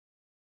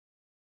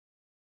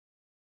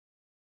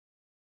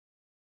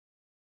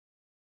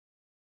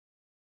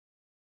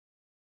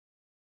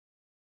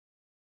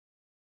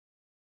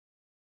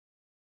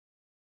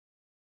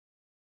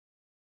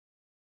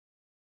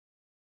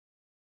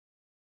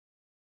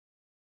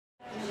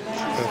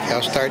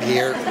I'll start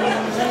here. Good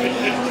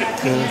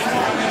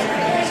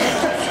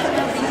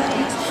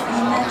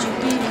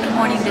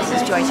morning, this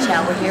is Joyce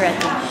Chow. We're here at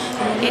the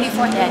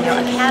 84th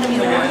Annual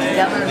Academy Awards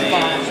Governor's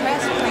Ball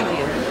Press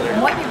Preview. And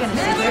what you're going to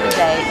see here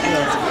today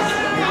is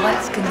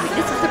what's going to be,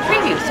 this is the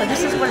preview, so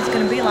this is what it's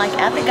going to be like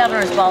at the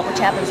Governor's Ball, which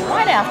happens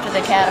right after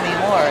the Academy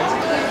Awards.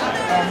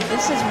 And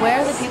this is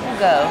where the people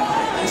go,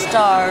 the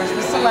stars,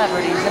 the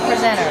celebrities, the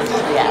presenters,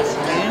 yes,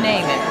 you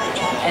name it.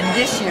 And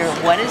this year,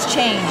 what has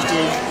changed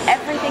is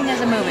everything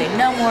is a movie.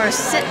 No more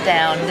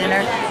sit-down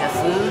dinner. The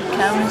food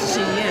comes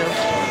to you.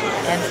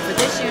 And for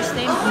this year's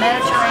theme,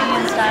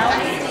 Mediterranean style,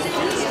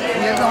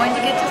 you're going to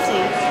get to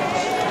see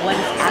what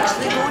it's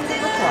actually going to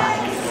look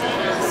like.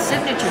 The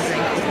signature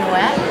drink with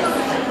Moet,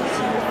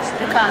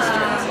 the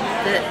costumes,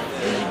 the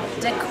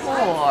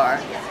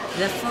decor,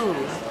 the food,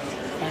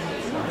 and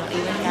we'll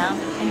even have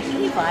an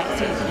e-bike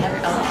so you can have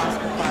your own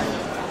Oscar party.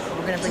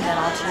 We're going to bring that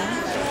all to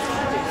you.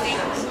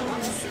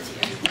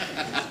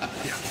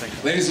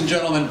 Ladies and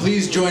gentlemen,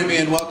 please join me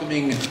in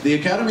welcoming the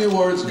Academy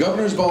Awards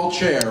Governor's Ball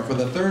Chair for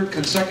the third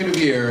consecutive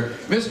year,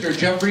 Mr.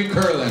 Jeffrey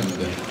Kurland.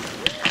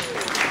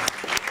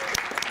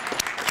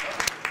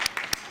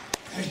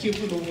 Thank you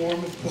for the warm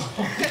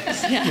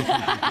applause.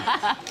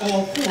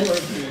 All four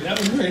of you. That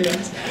was very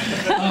nice.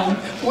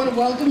 I want to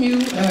welcome you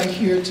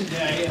here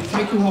today, and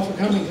thank you all for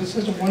coming. This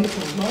is a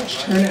wonderful, large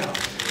turnout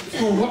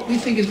for what we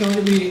think is going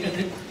to be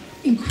an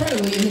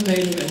incredibly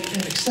innovative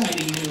and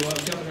exciting new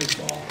Governor's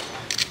Ball.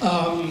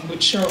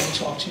 Which Cheryl will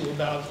talk to you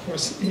about, of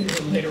course,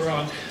 later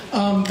on.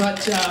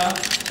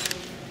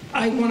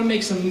 I want to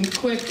make some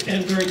quick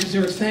and very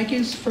deserved thank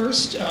yous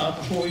first,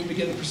 before we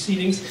begin the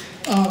proceedings.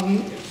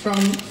 From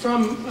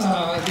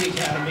the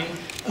Academy,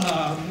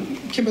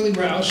 Kimberly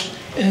Rausch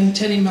and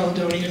Tenny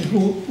Meladonian,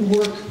 who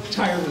work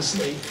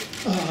tirelessly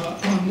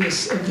on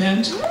this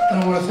event.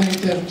 And I want to thank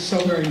them so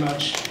very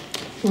much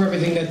for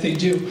everything that they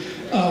do.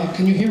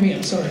 Can you hear me?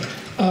 I'm sorry.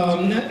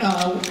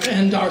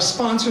 And our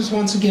sponsors,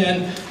 once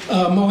again,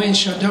 Moet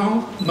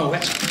Chandon,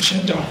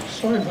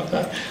 sorry about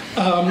that,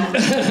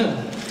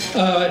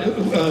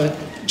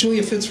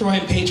 Julia Fitzroy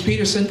and Paige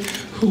Peterson,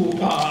 who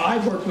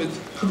I've worked with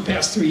for the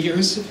past 3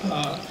 years,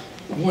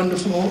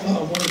 wonderful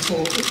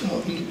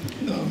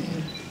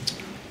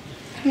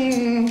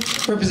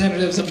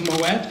representatives of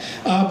Moet,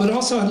 but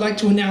also I'd like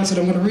to announce that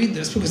I'm going to read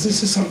this because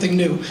this is something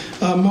new.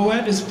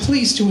 Moet is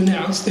pleased to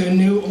announce their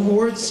new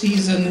award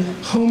season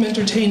home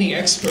entertaining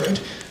expert,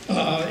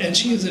 and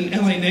she is an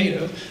LA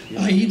native,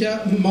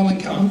 Aida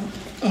Mullenkamp,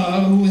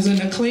 who is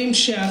an acclaimed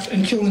chef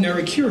and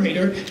culinary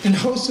curator and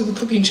host of the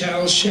cooking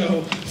channel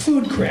show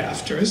Food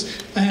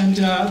Crafters, and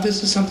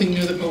this is something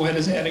new that Moet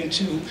is adding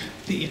to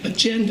the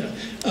agenda.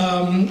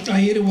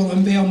 Aida will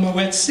unveil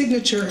Moet's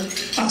signature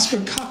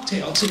Oscar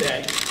cocktail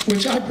today,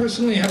 which I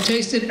personally have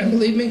tasted, and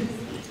believe me,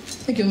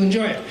 I think you'll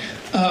enjoy it.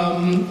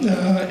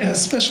 A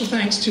special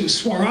thanks to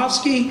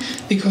Swarovski,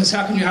 because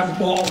how can you have a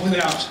ball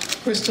without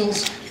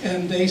crystals?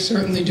 And they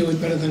certainly do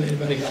it better than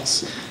anybody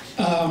else.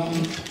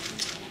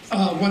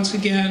 Once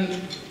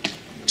again,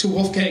 to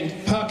Wolfgang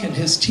Puck and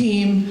his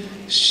team,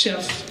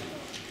 Chef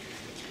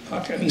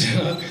Puck and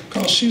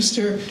Carl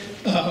Schuster,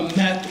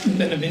 Matt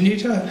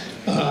Benevenita,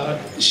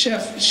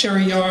 Chef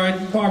Sherry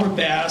Yard, Barbara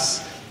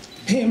Bass,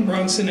 Pam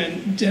Brunson,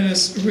 and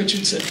Dennis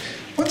Richardson.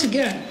 Once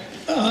again,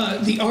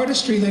 the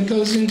artistry that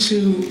goes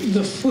into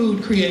the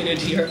food created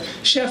here.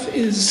 Chef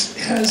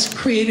has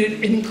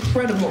created an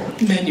incredible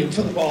menu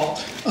for the ball,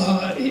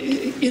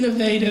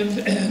 innovative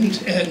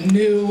and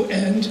new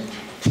and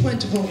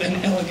plentiful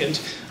and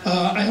elegant.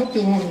 I hope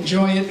you'll all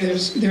enjoy it.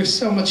 There's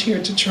so much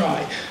here to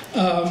try.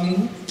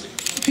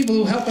 People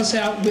who help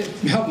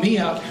me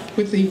out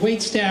with the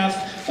wait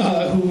staff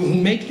who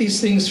make these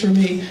things for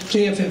me: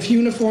 JFF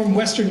Uniform,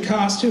 Western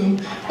Costume,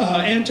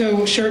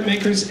 Anto Shirt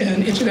Makers,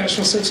 and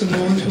International Silks and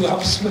Woolen, who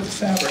helps with the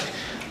fabric.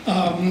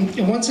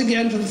 And once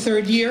again, for the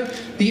third year,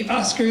 the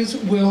Oscar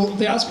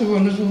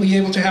winners will be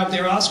able to have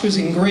their Oscars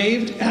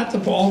engraved at the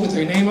ball with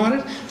their name on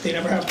it. They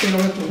don't have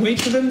to wait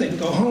for them. They can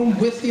go home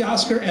with the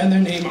Oscar and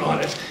their name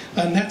on it.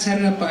 And that's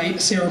headed up by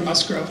Sarah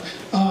Musgrove.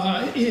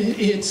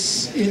 Let's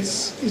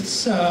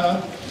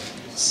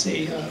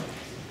see, I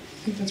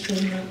think that's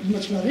really not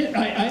much about it.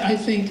 I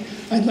think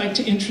I'd like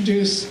to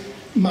introduce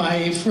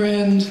my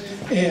friend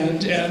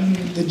and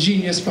the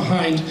genius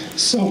behind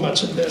so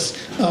much of this,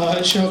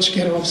 Cheryl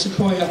Chiquetto of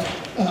Sequoia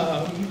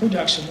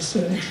Productions.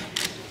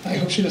 I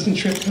hope she doesn't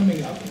trip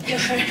coming up.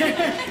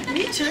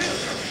 Me too.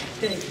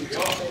 Thank you.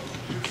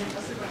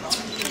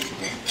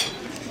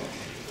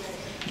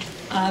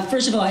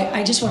 First of all,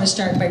 I just want to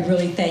start by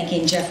really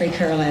thanking Jeffrey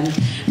Kurland.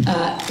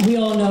 We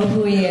all know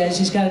who he is.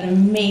 He's got an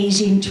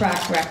amazing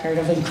track record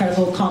of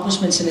incredible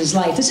accomplishments in his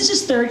life. This is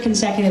his third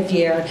consecutive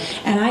year,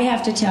 and I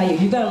have to tell you,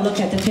 you've got to look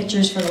at the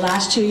pictures for the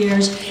last 2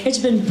 years. It's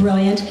been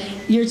brilliant.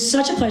 You're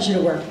such a pleasure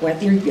to work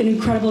with. You're an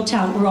incredible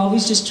talent. We're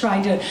always just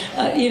trying to,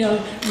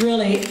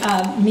 really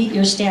meet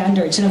your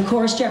standards. And of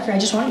course, Jeffrey, I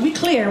just want to be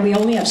clear, we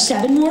only have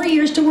 7 more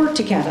years to work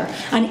together,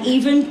 an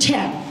even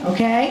 10.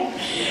 okay?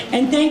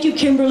 And thank you,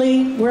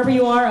 Kimberly, wherever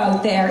you are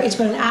out there. It's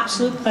been an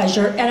absolute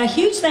pleasure. And a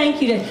huge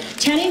thank you to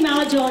Tenny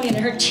Maladonian and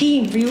her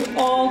team for you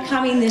all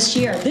coming this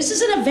year. This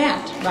is an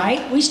event,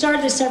 right? We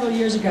started this several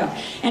years ago,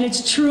 and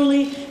it's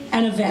truly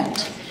an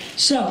event.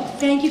 So,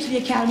 thank you to the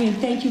Academy, and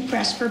thank you,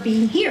 press, for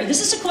being here.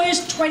 This is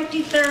Sequoia's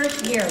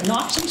 23rd year,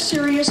 not some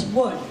serious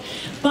wood.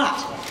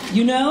 But,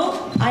 you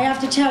know, I have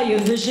to tell you,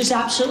 there's just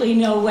absolutely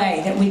no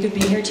way that we could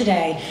be here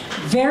today.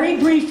 Very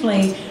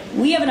briefly,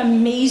 we have an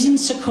amazing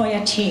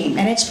Sequoia team,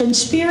 and it's been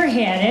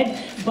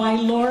spearheaded by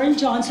Lauren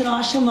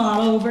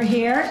Johnson-Oshamala over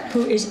here,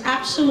 who is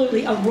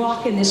absolutely a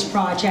rock in this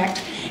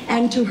project,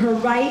 and to her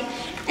right,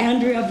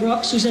 Andrea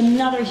Brooks, who's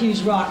another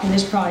huge rock in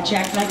this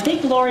project. And I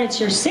think, Lauren, it's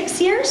your 6th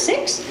year?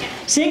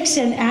 Six,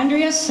 and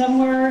Andrea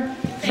somewhere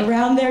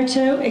around there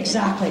too?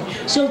 Exactly.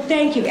 So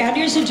thank you.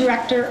 Andrea's the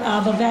director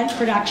of event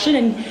production,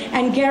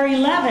 and Gary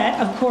Levitt,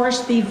 of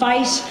course, the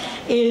vice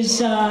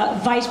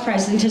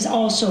president, has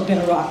also been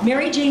a rock.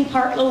 Mary Jane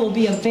Partlow will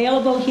be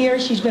available here.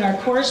 She's been our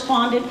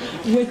correspondent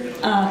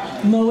with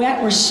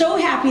Moet. We're so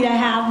happy to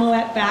have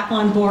Moet back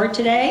on board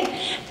today.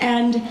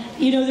 And,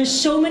 you know, there's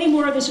so many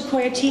more of the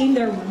Sequoia team.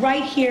 They're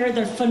right here.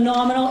 They're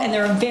phenomenal, and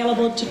they're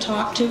available to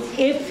talk to.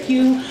 If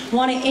you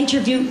want to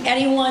interview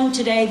anyone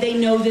today, they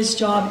know this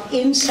job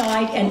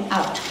inside and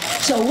out.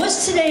 So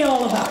what's today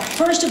all about?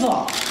 First of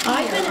all,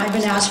 I've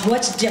been asked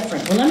what's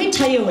different. Well, let me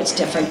tell you what's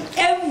different.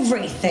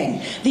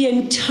 Everything. The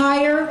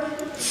entire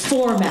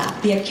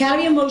format. The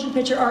Academy of Motion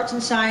Picture Arts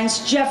and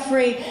Science,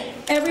 Jeffrey,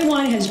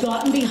 everyone has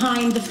gotten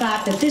behind the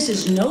fact that this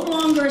is no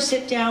longer a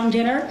sit-down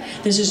dinner.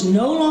 This is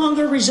no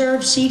longer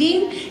reserved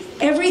seating.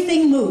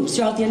 Everything moves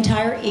throughout the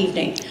entire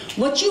evening.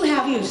 What you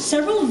have, you have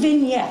several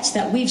vignettes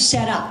that we've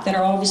set up that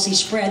are obviously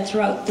spread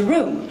throughout the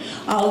room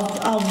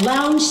of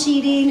lounge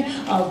seating,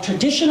 of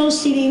traditional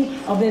seating,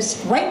 of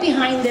this. Right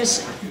behind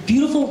this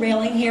beautiful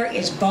railing here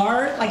is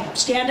bar, like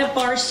stand-up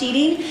bar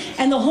seating,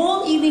 and the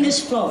whole evening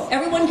is flow.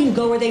 Everyone can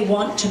go where they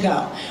want to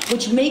go,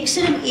 which makes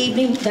it an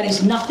evening that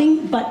is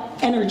nothing but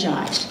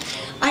energized.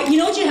 You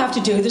know what you have to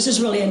do? This is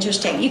really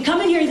interesting. You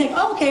come in here and you think,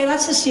 oh, okay,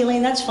 that's the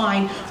ceiling, that's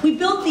fine. We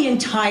built the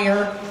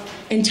entire,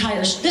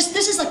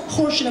 this is a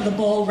portion of the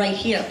bowl right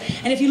here.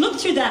 And if you look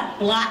through that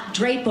black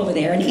drape over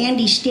there, and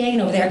Andy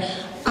Stain over there,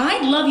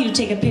 I'd love you to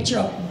take a picture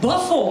of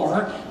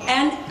before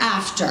and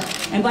after.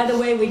 And by the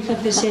way, we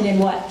put this in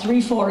what,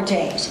 3-4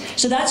 days.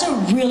 So that's a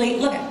really,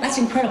 look, that's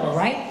incredible,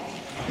 right?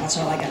 That's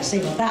all I gotta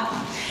say about that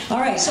one.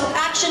 All right, so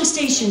action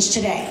stations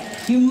today.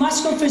 You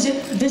must go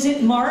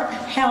visit Mark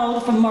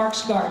Held from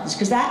Mark's Gardens,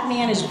 because that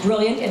man is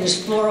brilliant and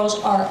his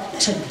florals are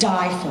to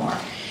die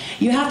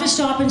for. You have to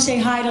stop and say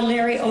hi to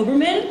Larry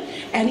Oberman,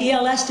 and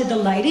ELS did the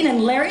lighting,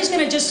 and Larry's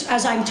gonna just,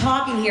 as I'm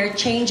talking here,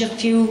 change a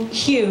few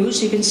hues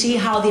so you can see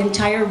how the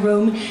entire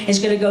room is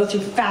gonna go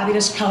through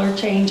fabulous color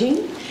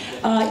changing.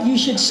 You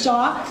should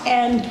stop,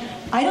 and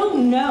I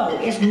don't know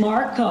if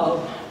Marco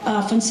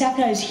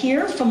Fonseca is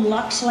here from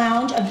Lux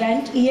Lounge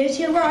event. He is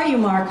here. Where are you,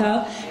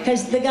 Marco?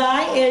 Because the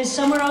guy is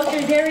somewhere out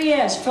there. There he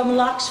is, from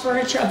Lux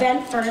Furniture,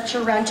 Event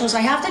Furniture Rentals.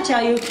 I have to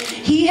tell you,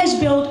 he has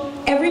built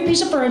every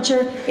piece of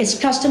furniture. It's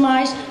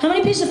customized. How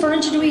many pieces of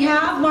furniture do we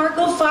have,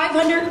 Marco?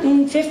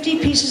 550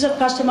 pieces of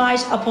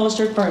customized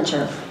upholstered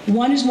furniture.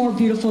 One is more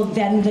beautiful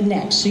than the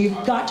next, so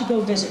you've got to go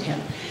visit him.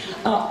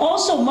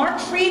 Also, Mark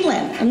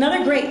Friedland,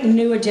 another great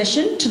new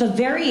addition to the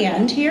very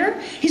end here.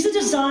 He's a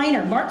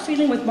designer. Mark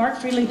Friedland with Mark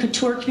Friedland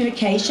Couture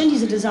Communication.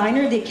 He's a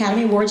designer of the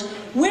Academy Awards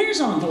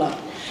Winners Envelope.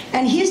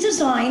 And he's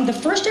designed the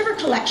first ever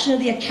collection of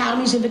the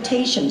Academy's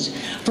invitations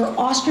for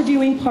Oscar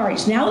viewing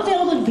parties, now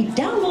available to be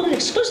downloaded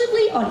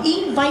exclusively on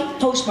eVite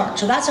Postmark.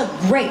 So that's a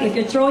great, if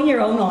you're throwing your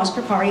own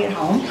Oscar party at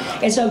home,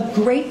 it's a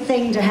great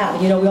thing to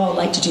have. You know, we all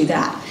like to do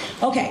that.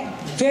 Okay,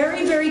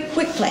 very, very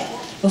quickly.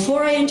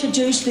 Before I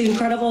introduce the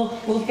incredible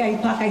Wolfgang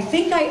Puck, I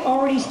think I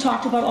already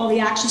talked about all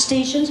the action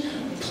stations.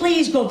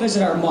 Please go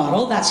visit our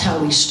model. That's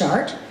how we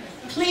start.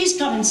 Please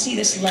come and see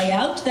this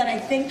layout that I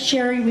think,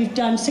 Sherry, we've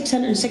done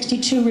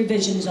 662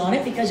 revisions on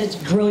it because it's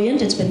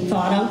brilliant. It's been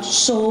thought out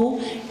so,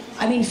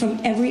 I mean,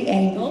 from every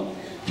angle.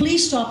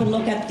 Please stop and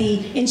look at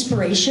the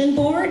inspiration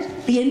board.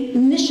 The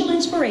initial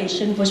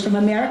inspiration was from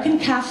American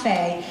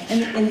Cafe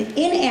in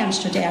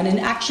Amsterdam, and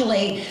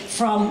actually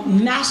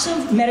from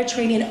massive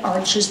Mediterranean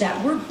arches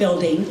that we're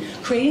building,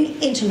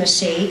 creating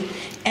intimacy,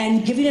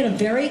 and giving it a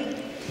very,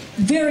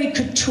 very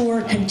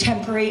couture,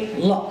 contemporary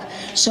look.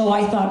 So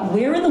I thought,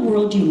 where in the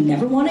world do you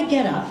never want to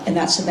get up? And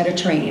that's the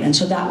Mediterranean. And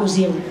so that was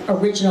the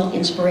original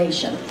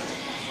inspiration.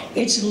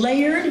 It's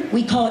layered.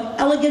 We call it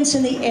elegance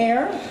in the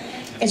air.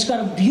 It's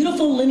got a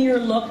beautiful linear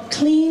look,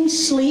 clean,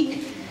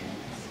 sleek.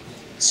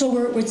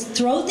 So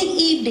throughout the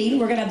evening,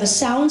 we're going to have the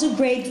sounds of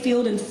Greg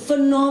Field and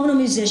phenomenal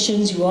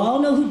musicians. You all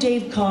know who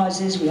Dave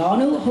Cause is. We all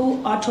know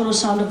who Arturo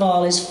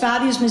Sandoval is.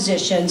 Fabulous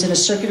musicians, and a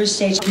circular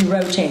stage will be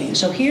rotating.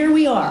 So here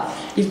we are.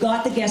 You've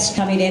got the guests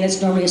coming in. It's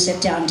normally a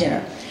sit-down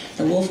dinner.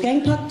 The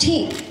Wolfgang Puck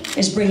team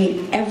is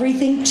bringing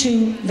everything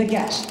to the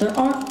guests. There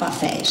aren't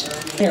buffets.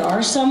 There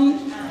are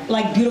some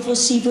like beautiful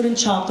seafood and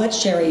chocolate.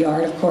 Sherry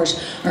Yard, of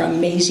course, our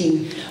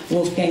amazing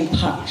Wolfgang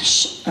Puck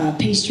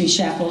pastry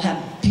chef will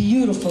have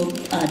beautiful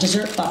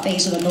dessert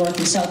buffets on the north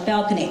and south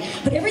balcony.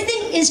 But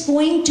everything is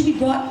going to be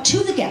brought to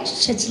the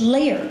guests. It's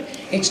layered.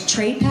 It's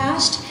tray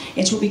passed.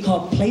 It's what we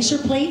call placer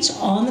plates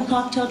on the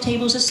cocktail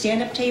tables, the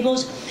stand-up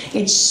tables.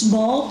 It's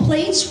small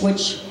plates,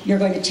 which you're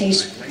going to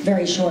taste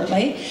very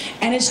shortly.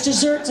 And it's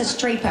desserts that's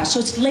tray passed. So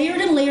it's layered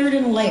and layered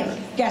and layered.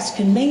 Guests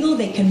can mingle,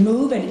 they can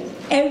move, and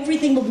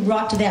everything will be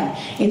brought to them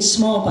in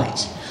small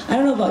bites. I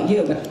don't know about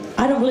you, but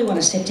I don't really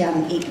want to sit down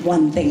and eat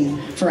one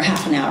thing for a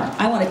half an hour.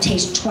 I want to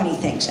taste 20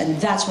 things,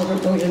 and that's what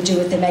we're going to do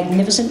with the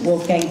magnificent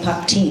Wolfgang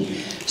Puck team.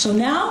 So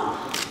now,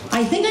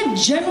 I think I've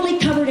generally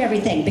covered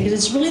everything, because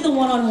it's really the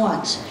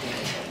one-on-ones.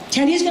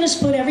 Tendy's going to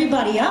split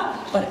everybody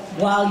up, but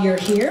while you're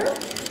here,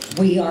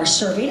 we are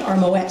serving our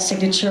Moet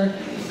signature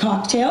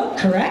cocktail,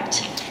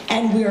 correct?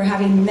 And we are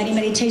having many,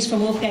 many tastes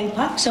from Wolfgang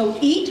Puck. So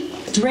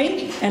eat,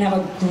 drink, and have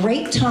a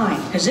great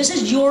time, because this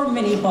is your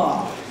mini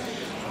ball.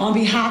 On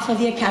behalf of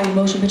the Academy of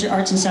Motion Picture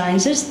Arts and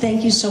Sciences,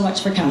 thank you so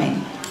much for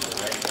coming.